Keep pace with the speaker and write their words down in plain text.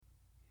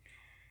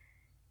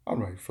All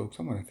right, folks,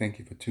 I want to thank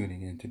you for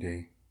tuning in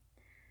today.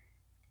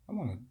 I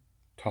want to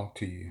talk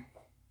to you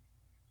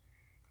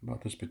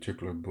about this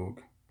particular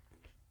book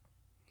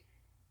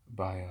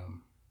by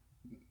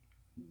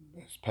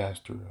this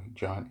pastor,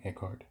 John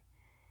Eckhart.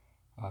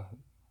 Uh,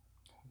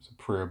 it's a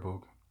prayer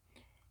book,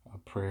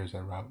 prayers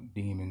that rout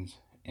demons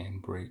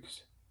and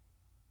breaks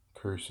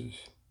curses.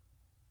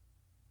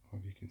 I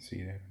don't know if you can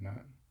see that or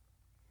not.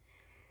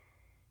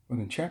 But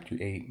in chapter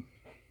 8,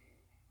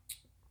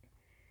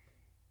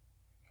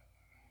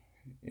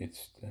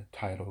 it's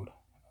titled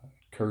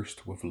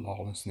Cursed with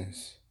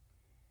Lawlessness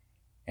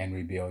and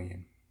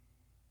Rebellion.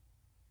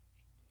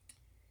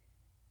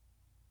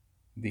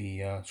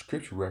 The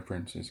scripture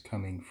reference is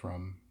coming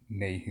from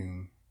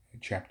Nahum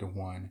chapter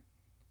 1,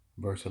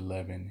 verse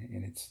 11,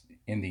 and it's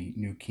in the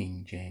New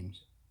King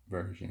James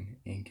Version,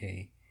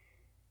 NKJV.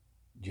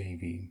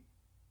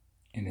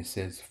 And it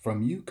says,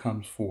 "From you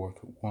comes forth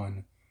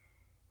one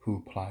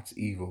who plots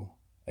evil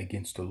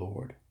against the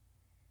Lord,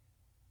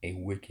 a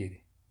wicked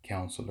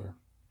counselor."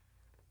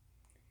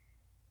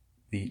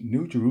 The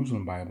New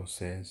Jerusalem Bible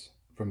says,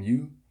 "From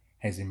you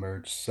has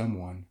emerged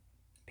someone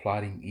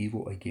plotting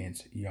evil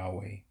against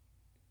Yahweh,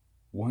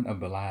 one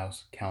of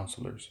Belial's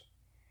counselors."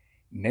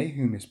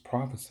 Nahum is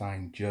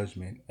prophesying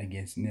judgment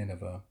against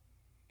Nineveh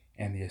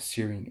and the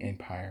Assyrian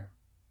Empire.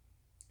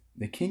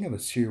 The king of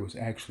Assyria was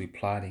actually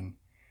plotting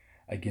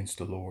against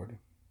the Lord.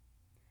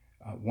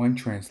 One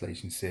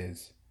translation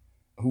says,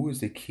 "Who is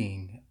the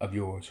king of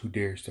yours who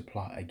dares to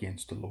plot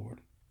against the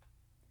Lord?"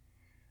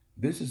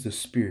 This is the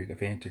spirit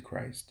of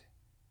Antichrist.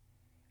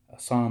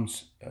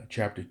 Psalms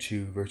chapter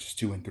 2, verses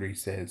 2 and 3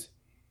 says,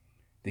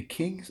 "The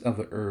kings of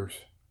the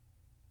earth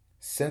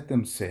set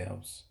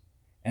themselves,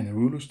 and the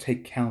rulers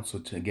take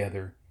counsel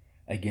together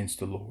against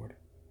the Lord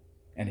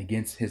and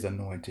against his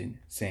anointed,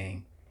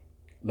 saying,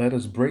 Let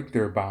us break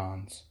their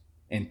bonds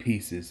in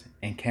pieces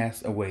and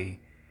cast away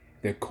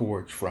their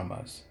cords from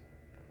us."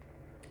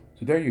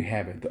 So there you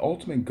have it. The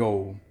ultimate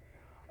goal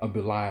of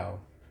Belial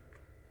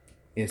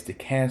is to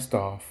cast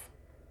off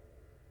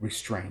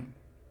restraint.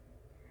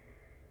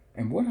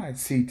 And what I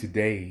see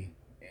today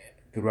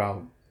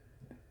throughout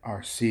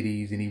our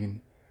cities and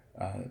even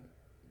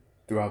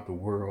throughout the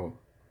world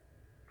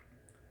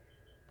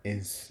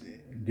is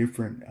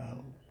different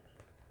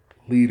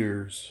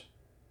leaders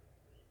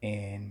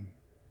and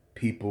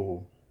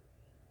people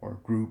or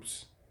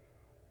groups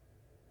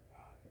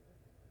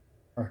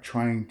are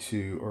trying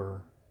to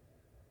or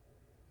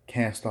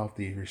cast off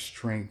the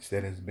restraints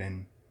that has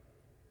been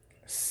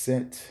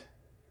set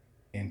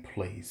in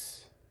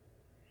place.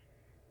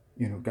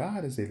 You know,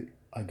 God is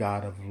a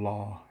God of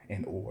law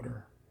and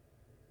order.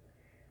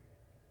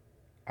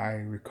 I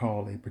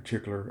recall a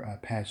particular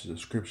passage of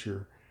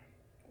scripture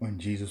when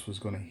Jesus was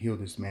going to heal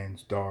this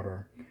man's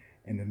daughter,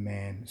 and the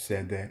man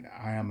said that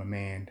I am a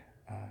man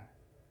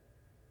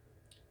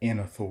in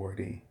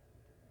authority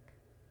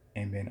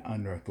and then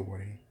under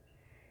authority.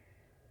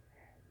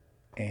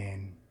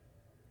 And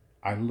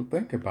I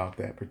think about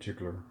that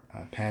particular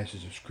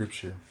passage of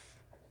scripture.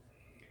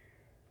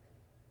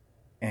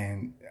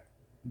 And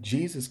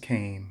Jesus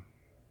came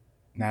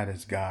not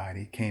as God,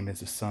 he came as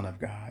the Son of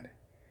God.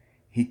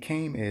 He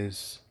came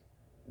as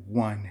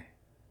one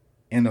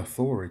in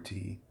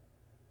authority,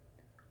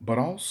 but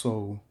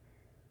also,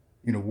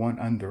 one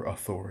under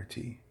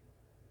authority.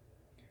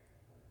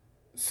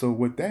 So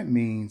what that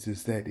means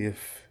is that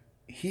if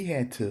he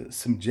had to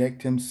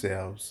subject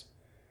himself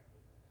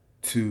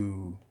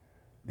to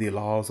the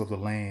laws of the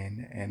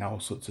land and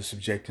also to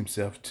subject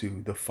himself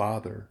to the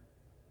Father,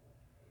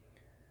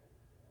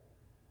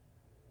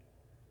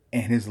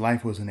 and his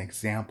life was an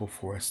example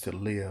for us to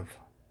live,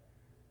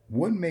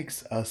 what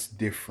makes us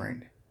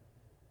different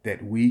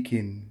that we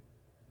can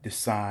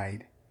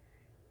decide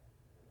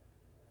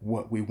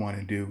what we want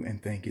to do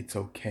and think it's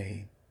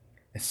okay,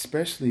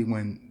 especially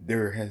when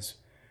there has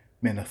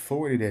been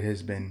authority that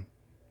has been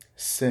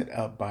set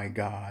up by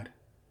God,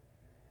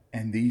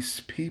 and these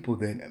people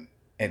that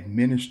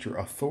administer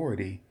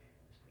authority,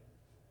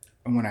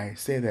 and when I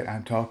say that,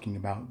 I'm talking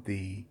about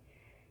the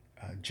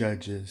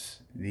judges,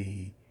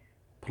 the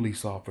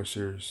police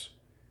officers,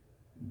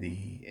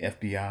 the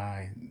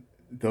FBI,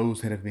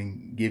 those that have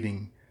been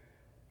giving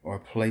or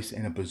placed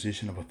in a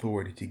position of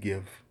authority to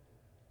give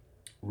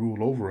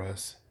rule over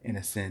us, in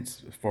a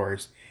sense, as far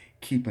as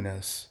keeping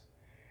us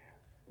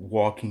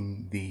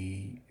walking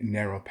the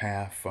narrow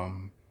path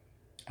from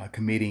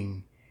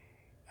committing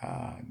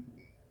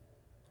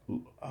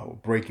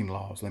breaking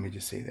laws. Let me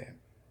just say that.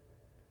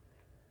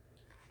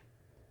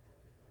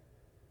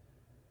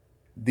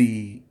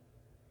 The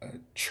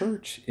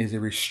church is a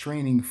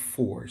restraining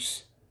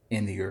force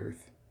in the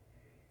earth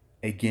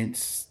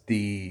against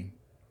the,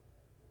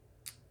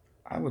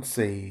 I would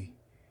say,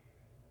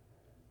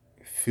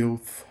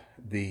 filth,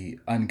 the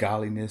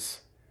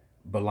ungodliness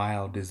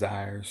Belial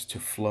desires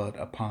to flood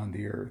upon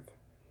the earth.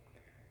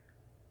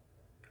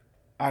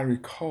 I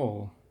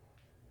recall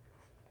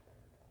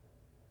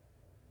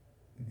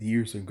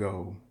years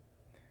ago,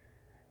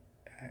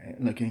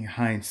 looking in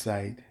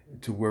hindsight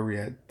to where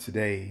we're at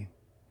today,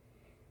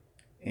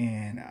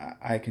 And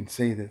I can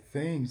say the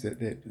things that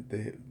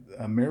the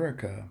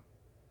America,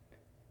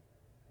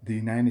 the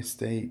United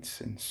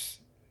States, and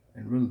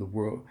really the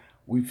world,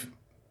 we've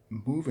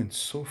moving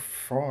so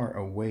far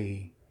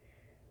away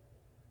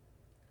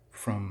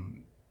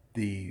from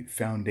the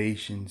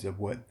foundations of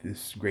what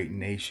this great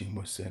nation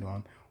was set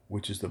on,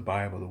 which is the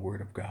Bible, the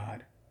Word of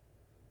God.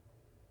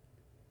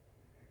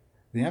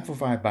 The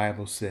Amplified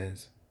Bible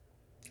says,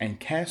 and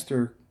cast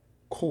their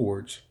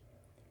cords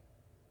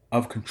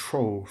of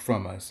control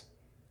from us.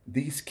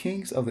 These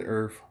kings of the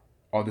earth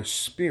are the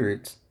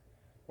spirits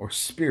or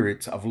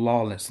spirits of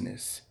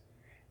lawlessness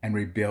and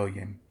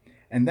rebellion.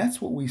 And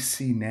that's what we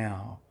see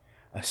now,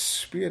 a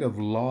spirit of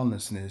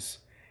lawlessness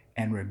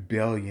and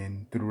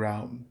rebellion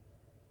throughout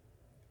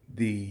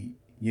the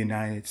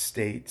United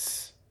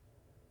States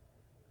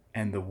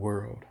and the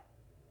world.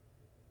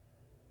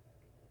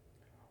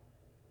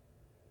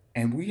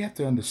 And we have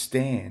to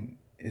understand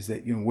is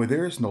that, where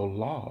there is no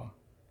law,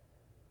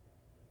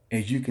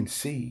 as you can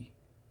see,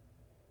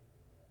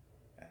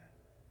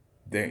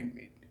 there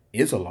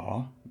is a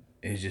law.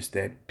 It's just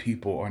that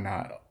people are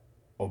not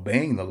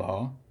obeying the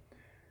law.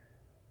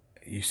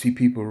 You see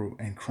people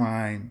and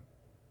crime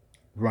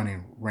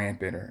running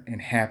rampant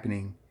and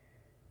happening.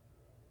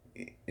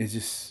 It's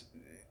just,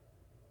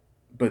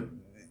 but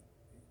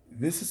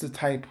this is the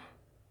type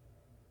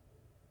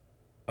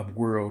of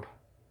world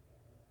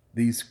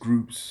these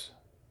groups,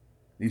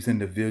 these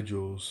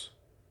individuals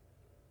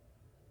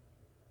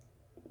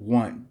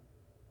want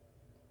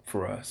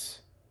for us.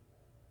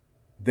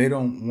 They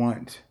don't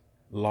want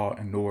law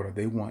and order.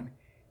 They want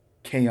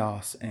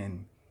chaos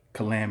and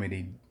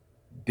calamity,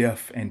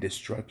 death and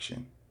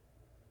destruction.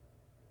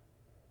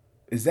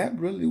 Is that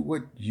really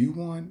what you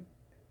want?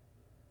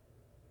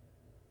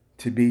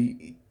 To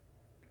be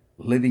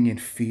living in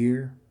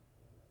fear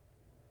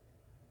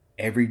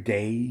every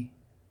day,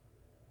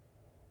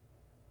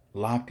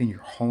 locked in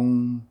your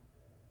home,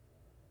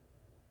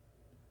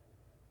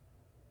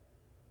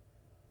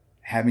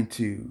 having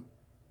to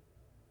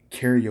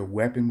carry a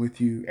weapon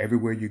with you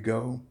everywhere you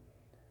go?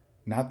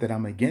 Not that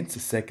I'm against the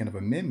Second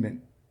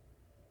Amendment,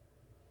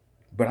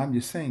 but I'm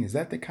just saying, is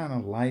that the kind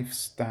of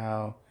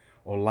lifestyle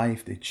or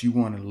life that you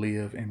want to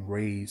live and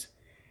raise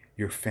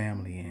your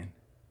family in?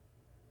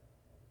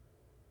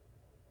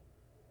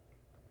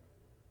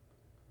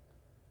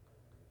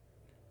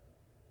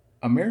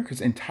 America's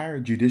entire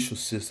judicial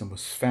system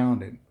was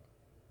founded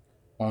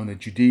on the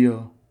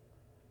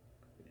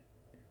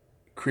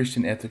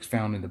Judeo-Christian ethics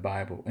found in the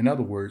Bible. In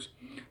other words,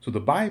 so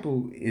the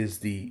Bible is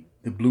the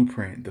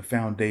blueprint, the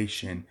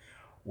foundation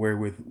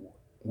wherewith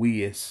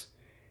we as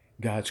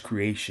God's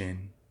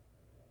creation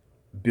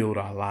build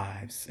our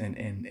lives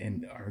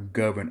and are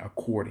governed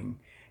according.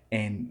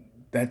 And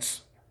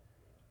that's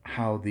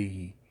how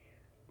the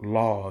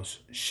laws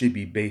should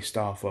be based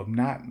off of,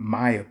 not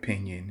my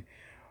opinion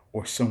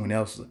or someone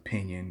else's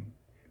opinion,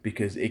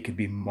 because it could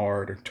be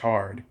marred or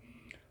tarred,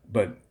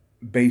 but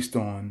based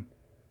on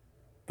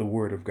the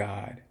Word of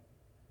God,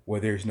 where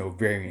there's no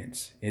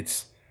variance.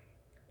 It's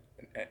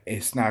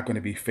not going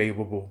to be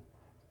favorable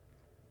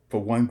for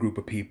one group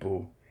of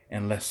people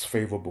and less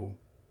favorable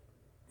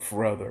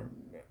for other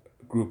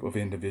group of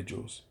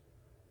individuals.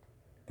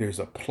 There's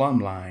a plumb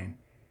line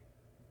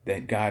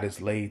that God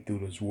has laid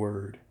through His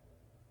Word,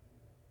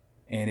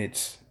 and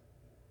it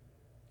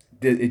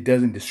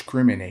doesn't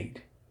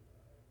discriminate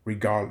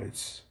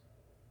regardless.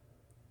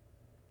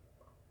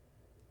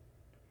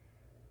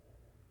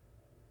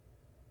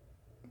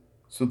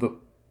 So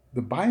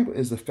the Bible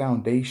is the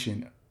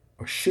foundation,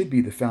 or should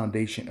be the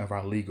foundation, of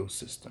our legal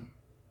system.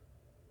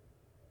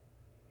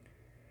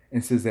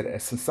 And says that a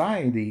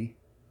society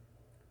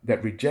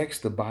that rejects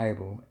the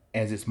Bible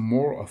as its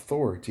moral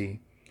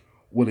authority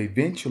will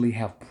eventually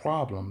have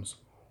problems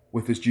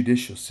with its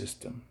judicial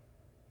system.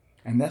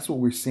 And that's what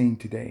we're seeing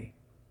today.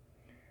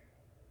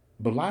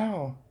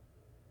 Belial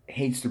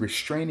hates the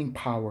restraining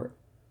power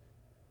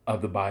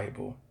of the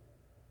Bible,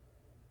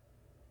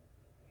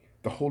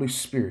 the Holy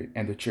Spirit,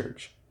 and the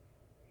church.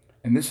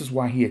 And this is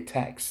why he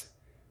attacks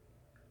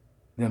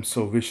them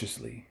so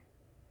viciously.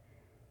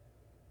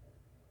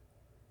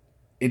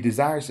 It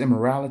desires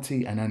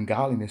immorality and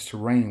ungodliness to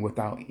reign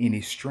without any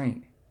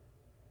strength.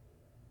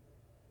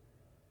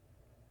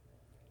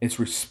 It's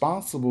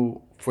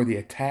responsible for the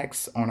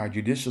attacks on our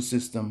judicial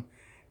system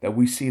that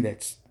we see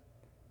that's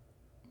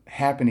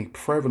happening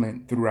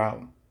prevalent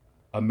throughout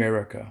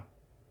America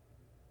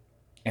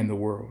and the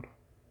world.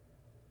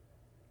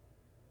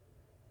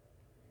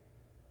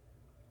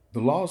 The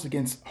laws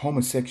against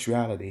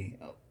homosexuality,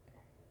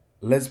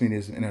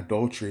 lesbianism, and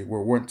adultery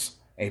were once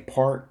a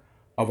part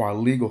of our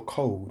legal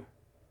code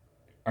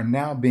are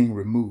now being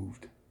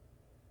removed.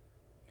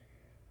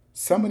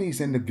 Some of these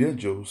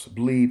individuals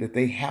believe that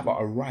they have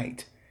a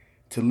right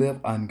to live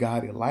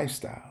ungodly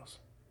lifestyles.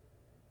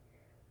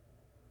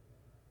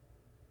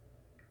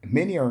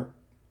 Many are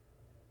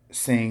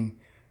saying,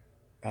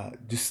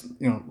 just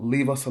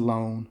leave us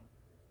alone.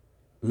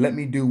 Let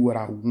me do what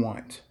I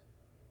want.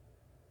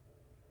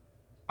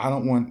 I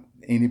don't want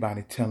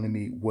anybody telling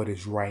me what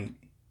is right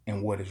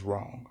and what is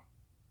wrong.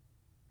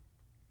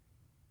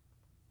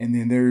 And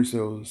then there's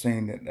those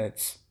saying that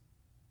that's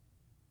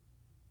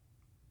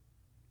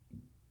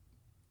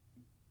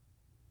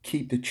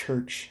keep the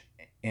church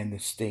and the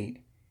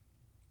state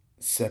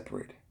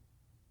separate,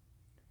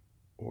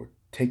 or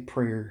take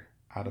prayer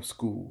out of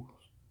schools.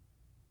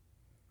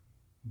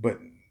 But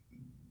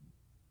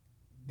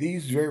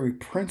these very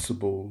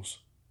principles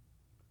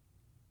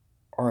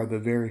are the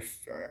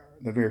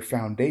very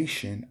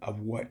foundation of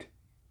what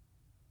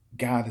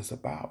God is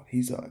about.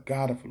 He's a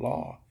God of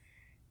law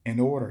and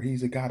order.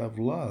 He's a God of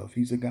love.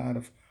 He's a God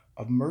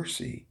of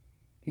mercy.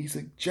 He's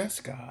a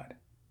just God.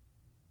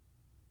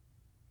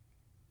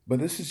 But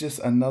this is just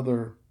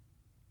another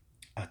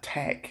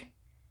attack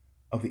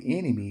of the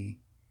enemy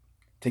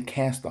to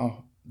cast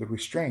off the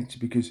restraints,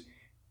 because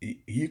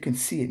you can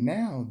see it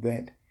now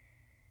that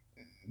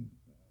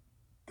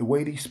the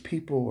way these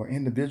people or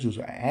individuals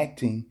are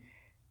acting,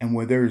 and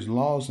where there's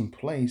laws in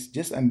place,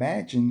 just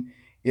imagine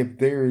if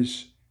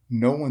there's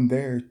no one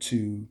there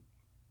to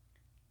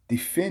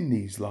defend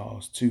these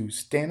laws, to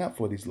stand up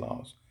for these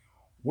laws.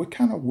 What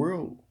kind of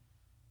world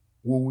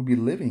will we be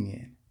living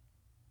in?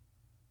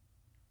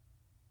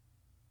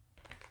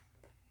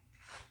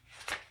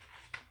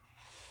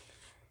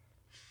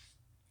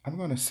 I'm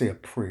going to say a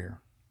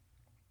prayer.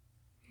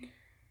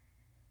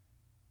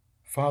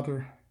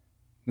 Father,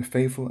 the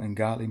faithful and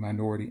godly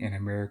minority in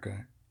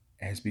America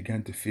has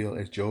begun to feel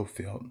as Job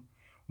felt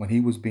when he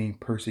was being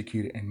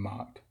persecuted and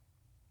mocked.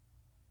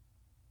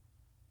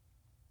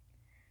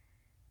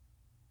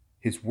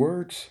 His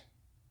words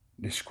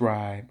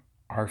describe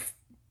our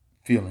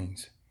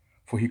feelings,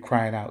 for he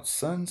cried out,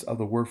 "Sons of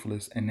the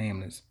worthless and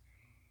nameless,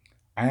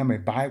 I am a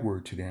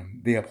byword to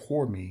them. They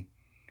abhor me.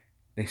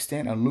 They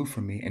stand aloof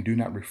from me and do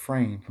not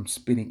refrain from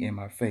spitting in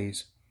my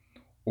face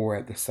or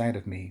at the sight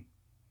of me.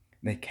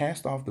 They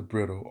cast off the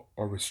bridle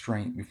or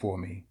restraint before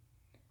me.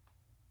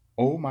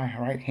 Oh, my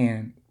right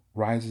hand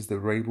rises the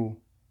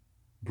rabble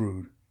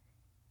brood.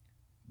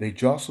 They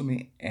jostle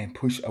me and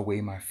push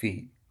away my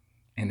feet,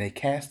 and they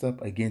cast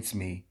up against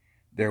me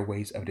their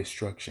ways of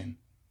destruction,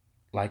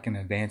 like an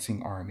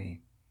advancing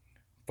army.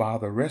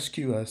 Father,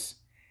 rescue us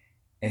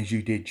as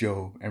you did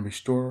Job, and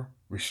restore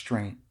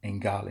restraint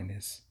and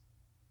godliness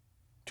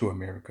to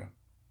America.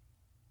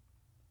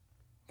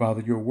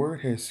 Father, your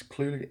word has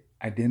clearly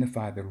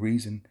identified the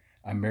reason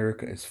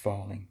America is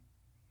falling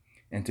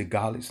into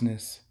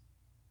godlessness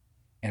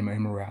and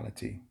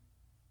immorality.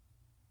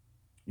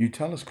 You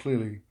tell us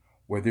clearly,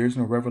 where there's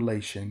no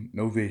revelation,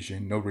 no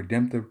vision, no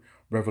redemptive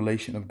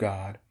revelation of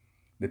God,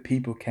 the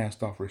people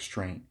cast off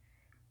restraint.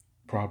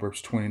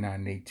 Proverbs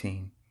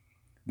 29:18.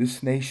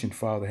 This nation,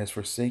 Father, has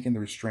forsaken the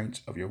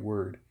restraints of your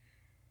word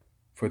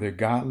for their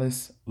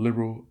godless,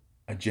 liberal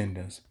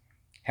agendas.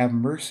 Have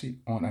mercy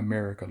on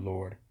America,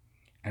 Lord,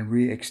 and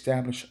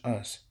reestablish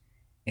us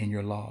in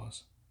your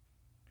laws.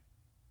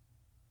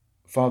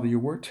 Father, your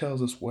word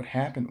tells us what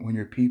happened when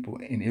your people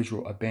in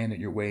Israel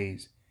abandoned your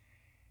ways.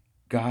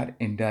 God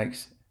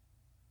indicts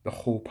the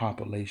whole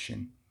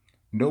population.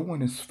 No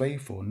one is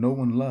faithful. No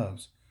one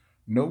loves.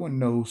 No one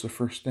knows the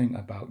first thing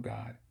about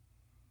God.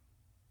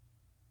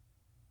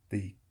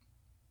 The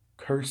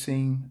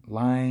cursing,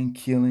 lying,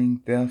 killing,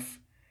 theft,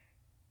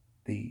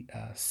 the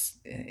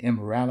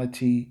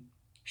immorality,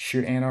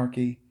 sheer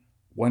anarchy,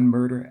 one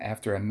murder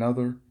after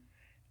another.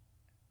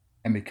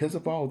 And because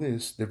of all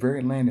this, the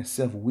very land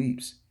itself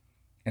weeps,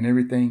 and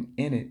everything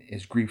in it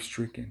is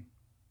grief-stricken.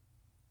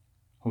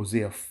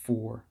 Hosea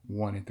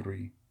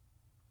 4:1-3.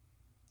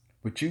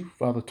 But you,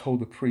 Father, told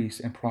the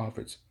priests and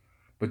prophets,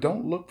 but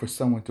don't look for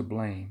someone to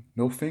blame,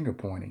 no finger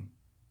pointing,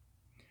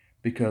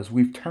 because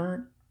we've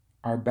turned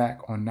our back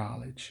on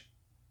knowledge.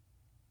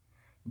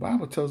 The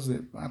Bible tells us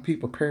that my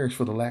people perish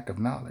for the lack of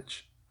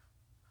knowledge.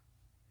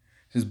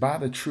 It says, buy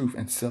the truth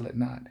and sell it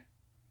not.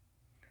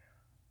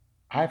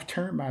 I've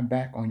turned my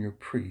back on your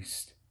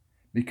priest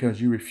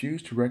because you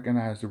refuse to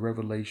recognize the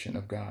revelation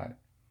of God.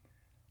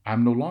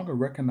 I'm no longer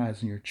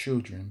recognizing your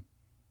children.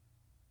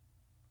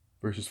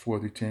 Verses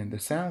 4-10.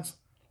 That sounds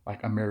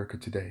like America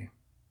today.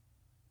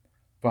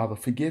 Father,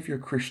 forgive your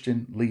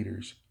Christian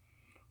leaders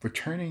for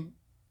turning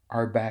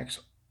our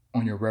backs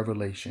on your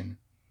revelation.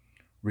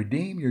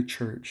 Redeem your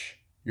church,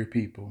 your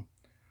people,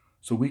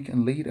 so we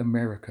can lead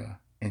America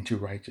into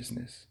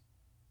righteousness.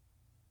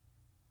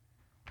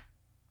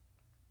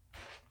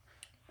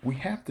 We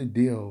have to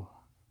deal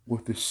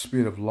with the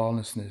spirit of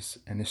lawlessness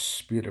and the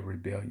spirit of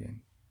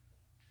rebellion.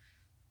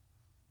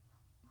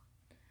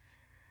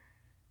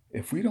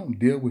 If we don't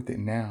deal with it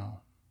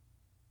now,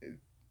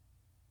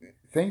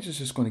 things are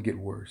just going to get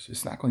worse.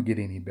 It's not going to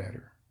get any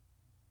better.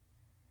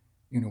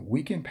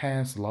 We can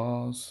pass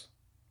laws,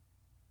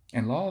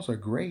 and laws are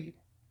great,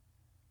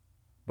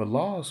 but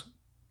laws,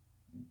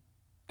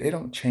 they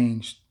don't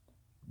change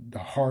the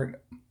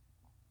heart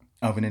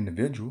of an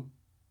individual.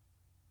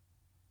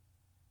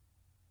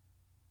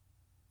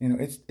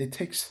 It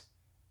takes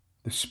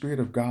the Spirit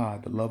of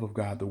God, the love of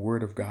God, the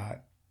Word of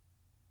God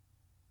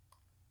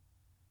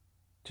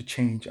to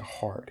change a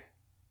heart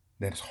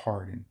that is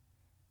hardened,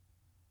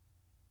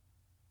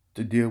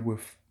 to deal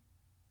with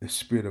the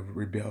spirit of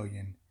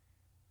rebellion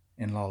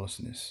and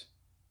lawlessness.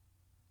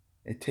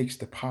 It takes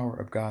the power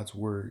of God's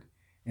word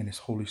and his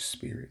Holy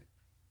Spirit.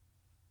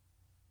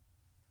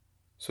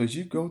 So as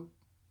you go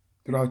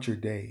throughout your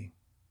day,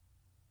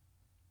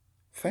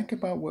 think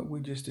about what we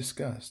just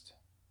discussed,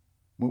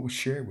 what was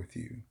shared with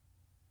you.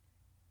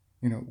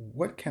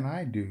 What can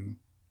I do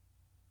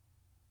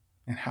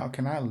and how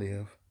can I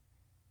live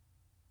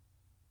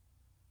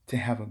to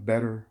have a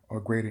better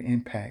or greater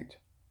impact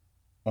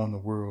on the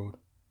world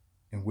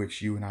in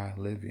which you and I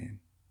live in?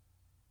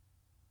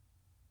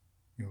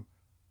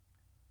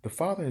 The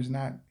Father has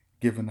not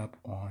given up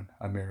on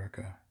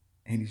America,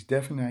 and he's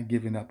definitely not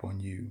giving up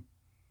on you.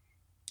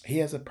 He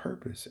has a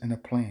purpose and a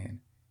plan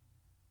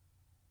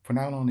for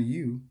not only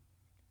you,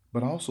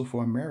 but also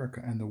for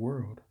America and the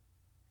world.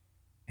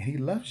 And he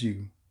loves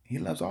you. He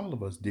loves all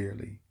of us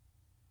dearly.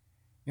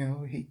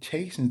 He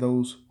chastens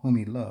those whom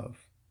he loves.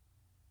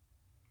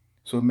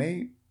 So it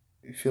may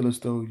feel as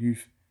though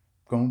you've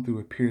gone through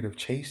a period of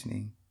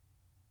chastening,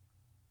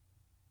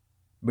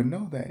 but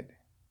know that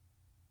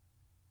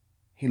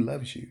he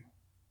loves you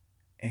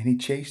and he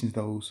chastens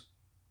those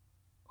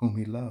whom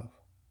he loves.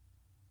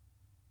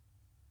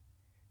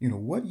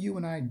 What you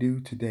and I do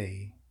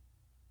today,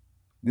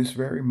 this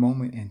very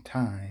moment in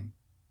time,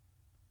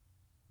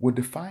 would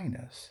define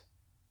us.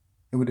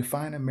 It would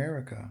define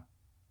America.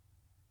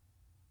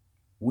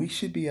 We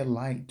should be a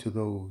light to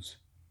those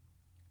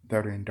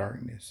that are in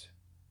darkness.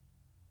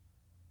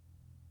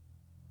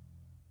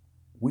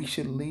 We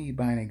should lead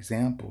by an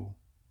example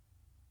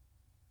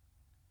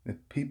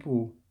that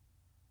people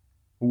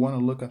will want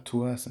to look up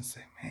to us and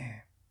say,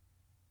 man,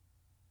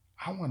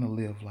 I want to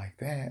live like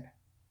that.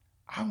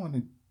 I want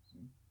to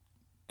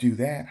do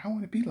that. I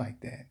want to be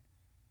like that.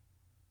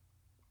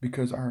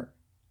 Because our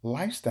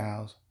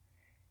lifestyles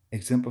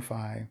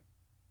exemplify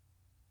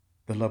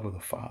the love of the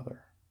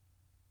Father,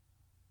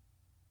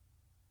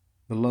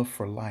 the love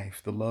for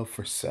life, the love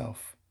for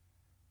self,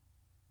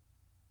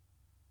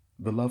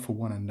 the love for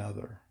one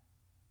another.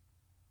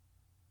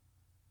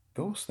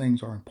 Those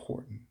things are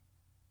important.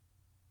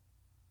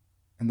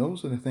 And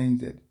those are the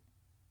things that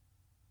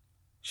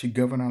should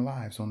govern our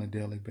lives on a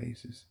daily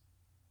basis.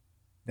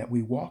 That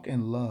we walk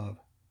in love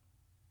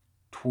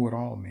toward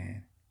all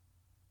men.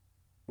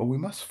 But we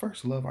must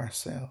first love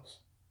ourselves.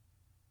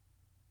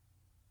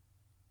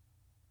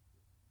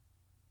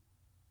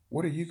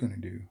 What are you going to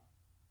do?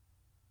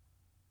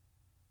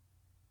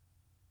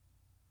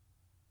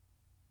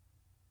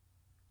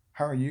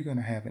 How are you going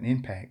to have an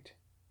impact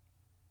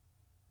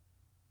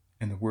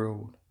in the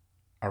world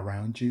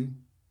around you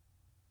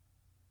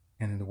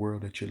and in the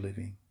world that you're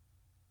living?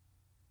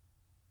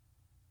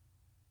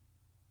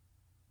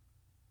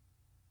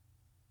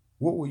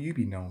 What will you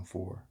be known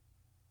for?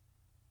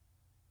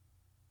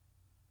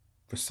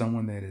 For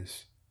someone that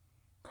has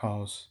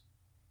caused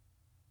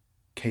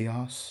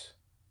chaos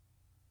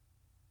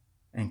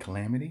and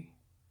calamity?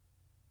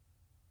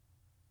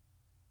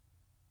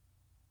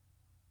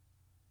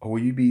 Or will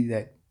you be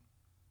that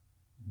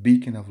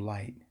beacon of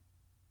light,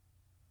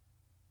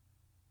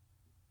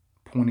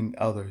 pointing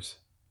others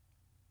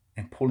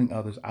and pulling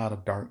others out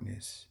of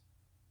darkness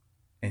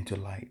into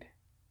light?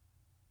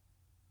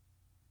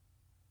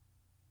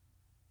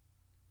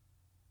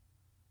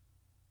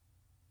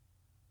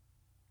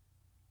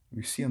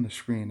 We see on the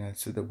screen that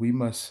said that we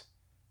must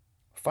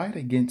fight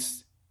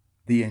against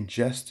the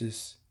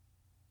injustice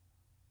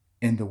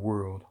in the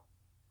world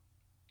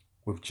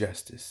with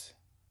justice,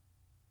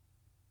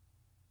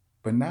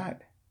 but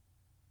not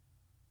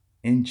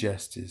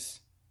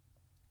injustice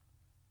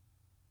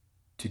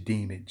to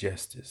deem it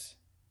justice.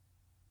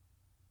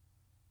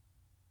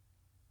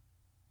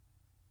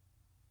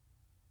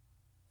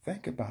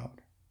 Think about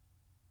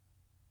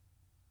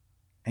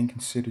and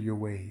consider your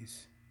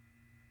ways.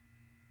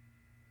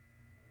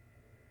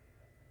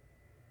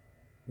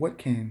 What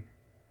can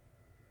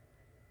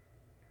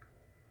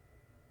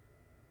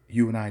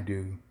you and I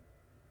do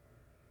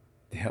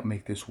to help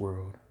make this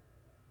world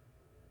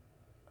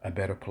a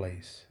better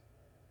place?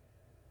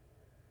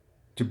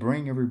 To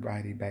bring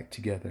everybody back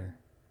together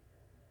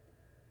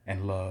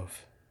and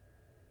love,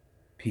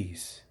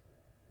 peace,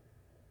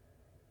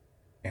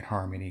 and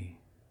harmony.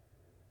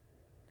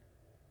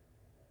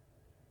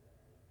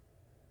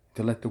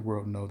 To let the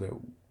world know that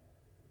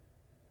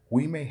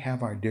we may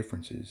have our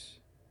differences,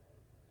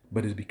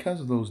 but it's because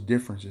of those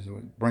differences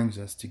that brings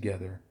us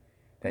together,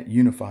 that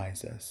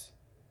unifies us.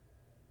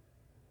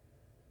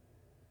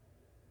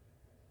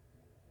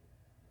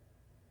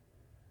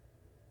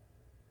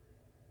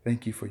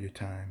 Thank you for your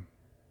time.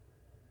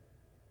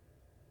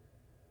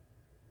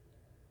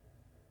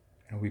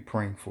 And we're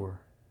praying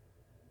for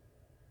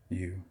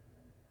you,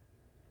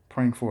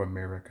 praying for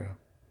America,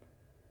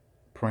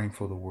 praying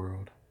for the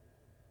world,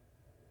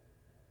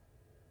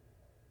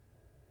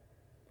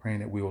 praying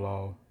that we will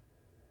all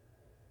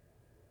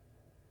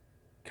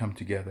come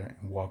together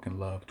and walk in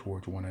love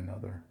towards one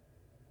another,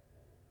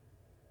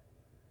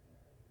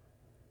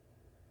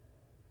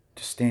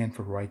 to stand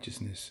for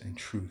righteousness and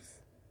truth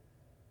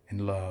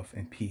and love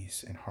and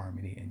peace and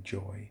harmony and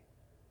joy,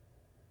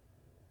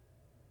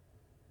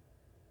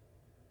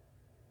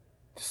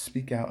 to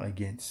speak out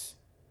against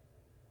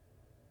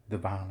the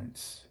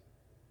violence,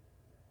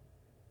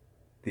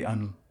 the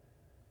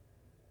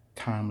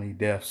untimely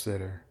deaths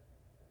that are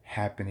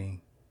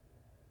happening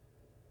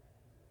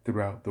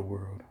throughout the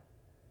world,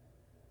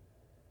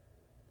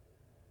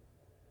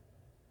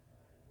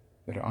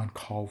 that are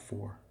uncalled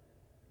for,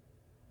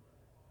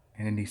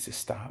 and it needs to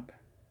stop.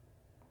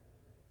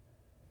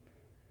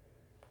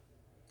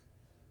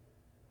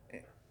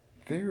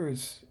 There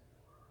is,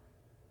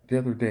 the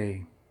other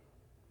day,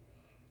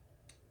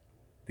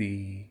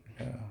 the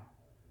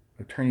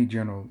Attorney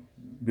General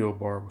Bill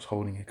Barr was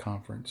holding a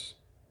conference.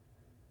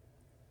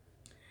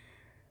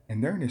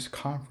 And during this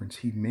conference,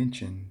 he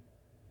mentioned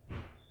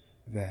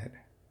that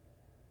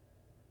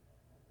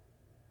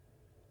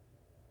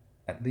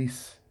at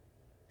least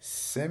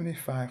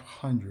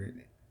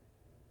 7,500,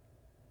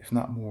 if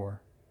not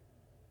more,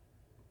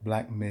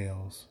 black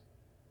males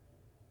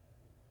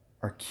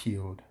are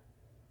killed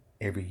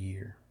every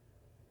year.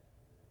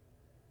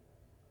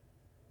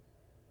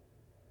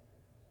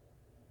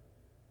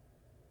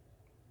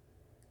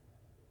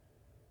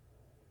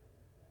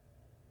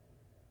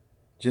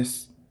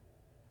 Just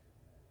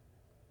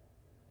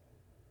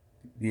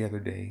the other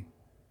day,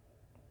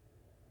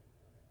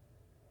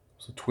 it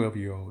was a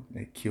 12-year-old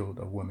that killed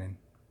a woman.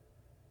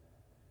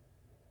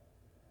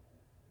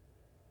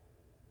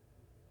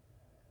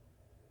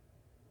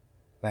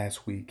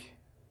 Last week,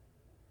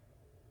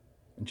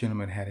 a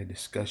gentleman had a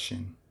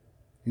discussion.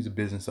 He's a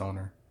business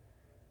owner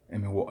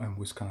in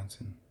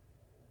Wisconsin,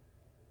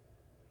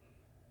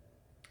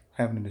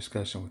 having a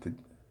discussion with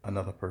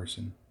another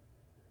person.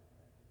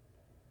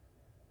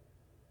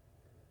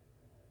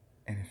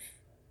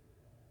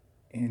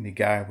 And the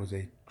guy was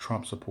a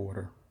Trump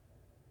supporter.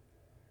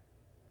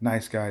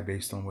 Nice guy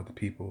based on what the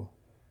people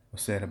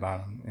said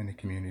about him in the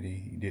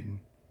community. He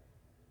didn't.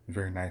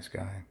 Very nice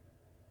guy.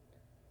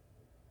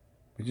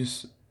 But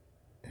just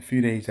a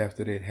few days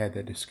after they had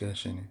that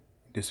discussion,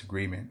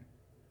 disagreement,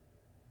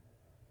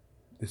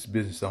 this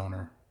business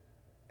owner,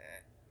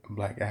 a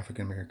black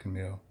African American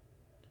male,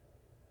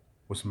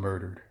 was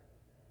murdered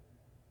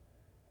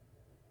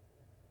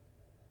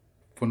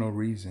for no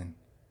reason.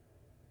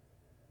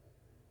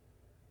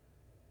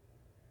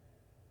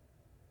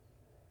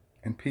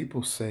 And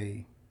people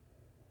say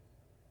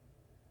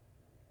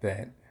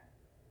that,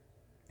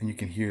 and you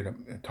can hear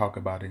them talk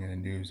about it in the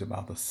news,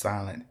 about the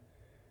silent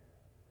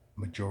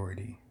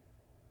majority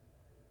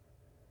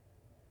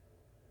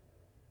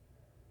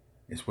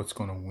is what's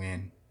going to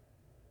win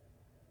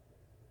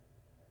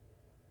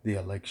the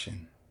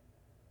election.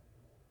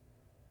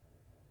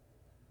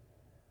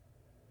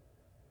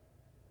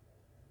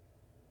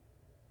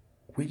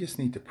 We just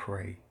need to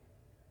pray.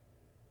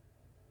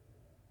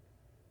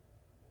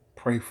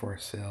 Pray for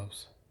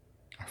ourselves,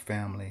 our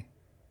family,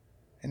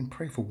 and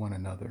pray for one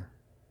another.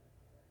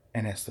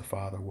 And ask the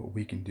Father what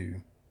we can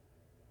do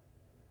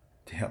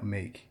to help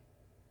make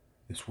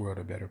this world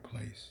a better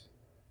place.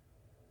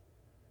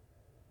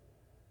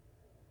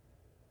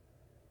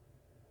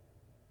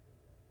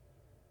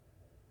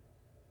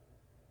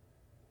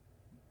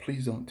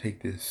 Please don't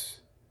take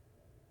this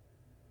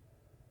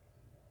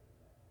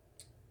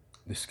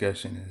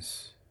discussion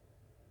as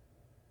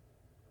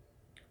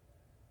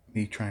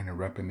me trying to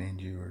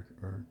reprimand you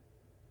or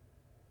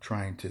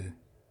trying to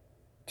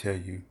tell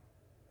you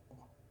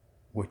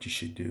what you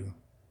should do.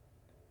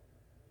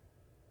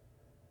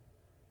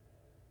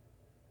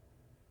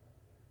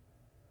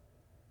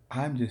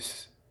 I'm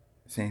just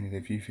saying that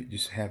if you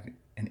just have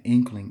an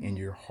inkling in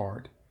your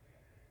heart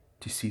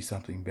to see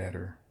something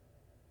better,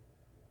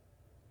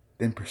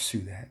 then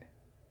pursue that.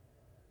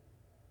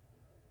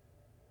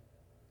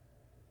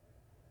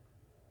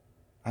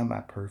 I'm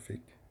not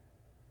perfect.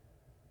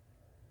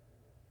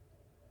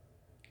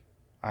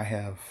 I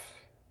have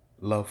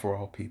love for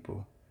all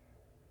people.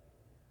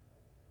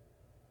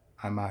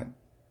 I'm not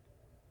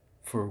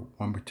for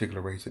one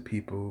particular race of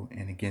people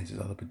and against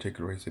this other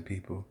particular race of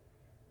people.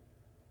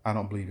 I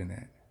don't believe in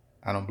that.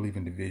 I don't believe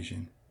in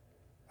division.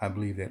 I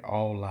believe that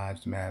all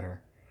lives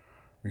matter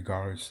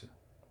regardless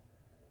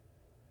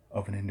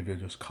of an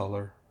individual's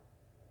color,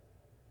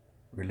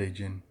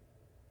 religion,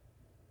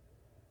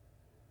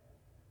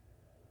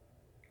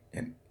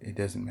 and it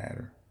doesn't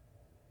matter.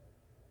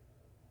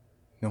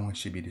 No one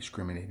should be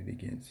discriminated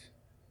against.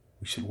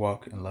 We should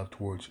walk in love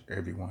towards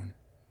everyone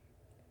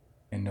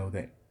and know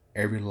that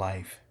every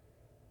life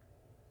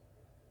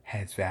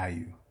has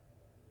value.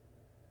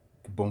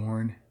 The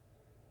born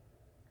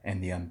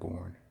and the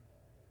unborn.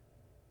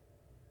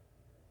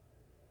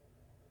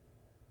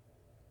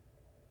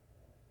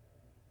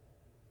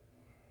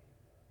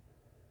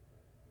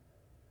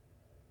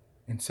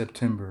 In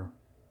September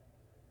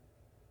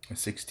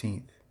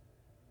 16th,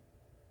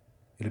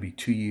 it'll be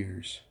 2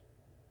 years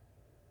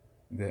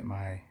that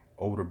my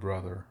older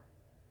brother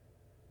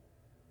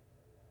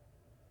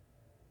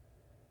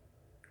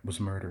was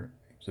murdered.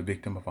 He was a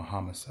victim of a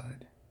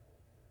homicide.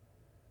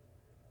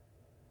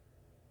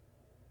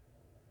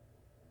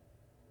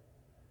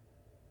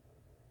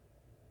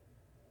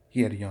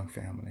 He had a young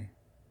family.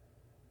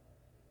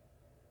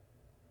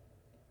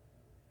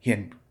 He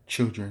had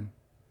children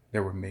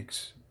that were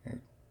mixed.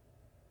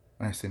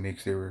 When I I say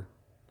mixed, they were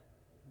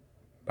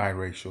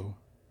biracial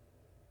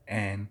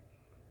and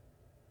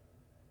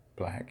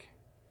black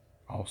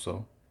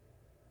also.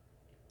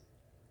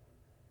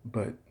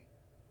 But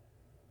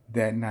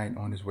that night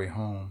on his way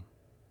home,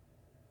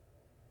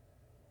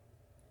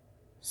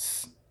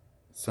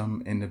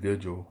 some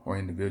individual or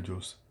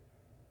individuals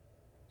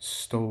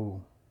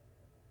stole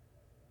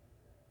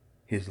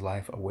his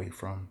life away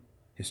from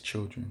his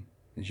children,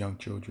 his young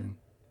children,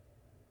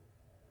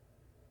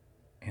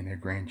 and their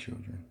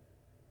grandchildren.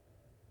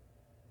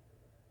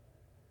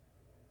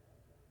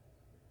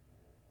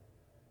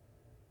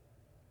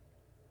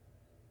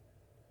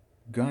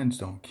 Guns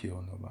don't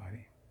kill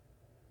nobody.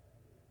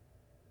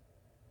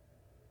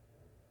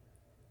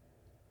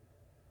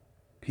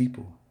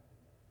 People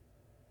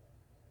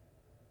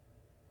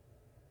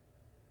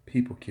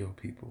kill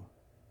people.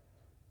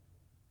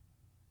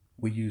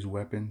 We use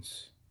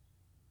weapons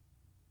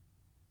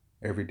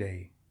every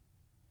day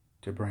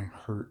to bring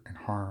hurt and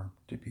harm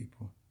to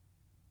people.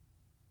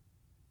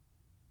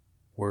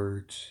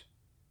 Words,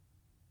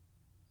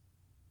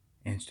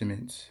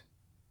 instruments,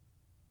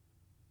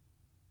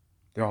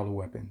 they're all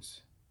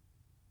weapons.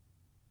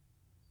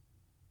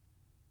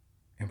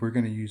 And we're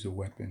going to use a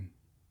weapon.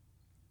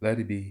 Let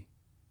us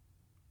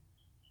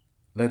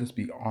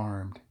be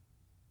armed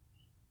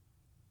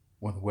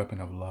with a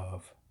weapon of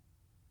love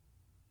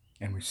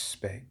and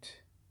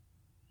respect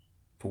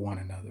for one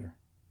another.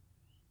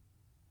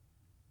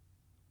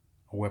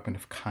 A weapon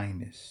of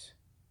kindness.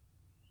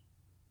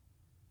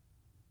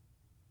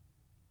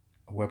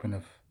 A weapon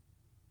of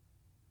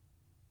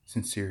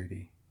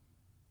sincerity.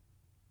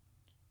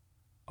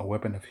 A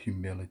weapon of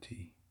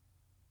humility.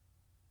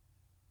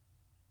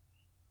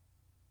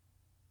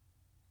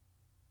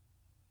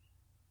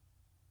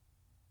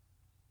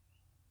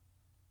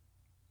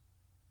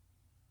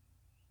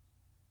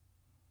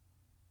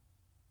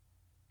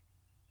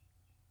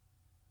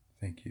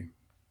 Thank you.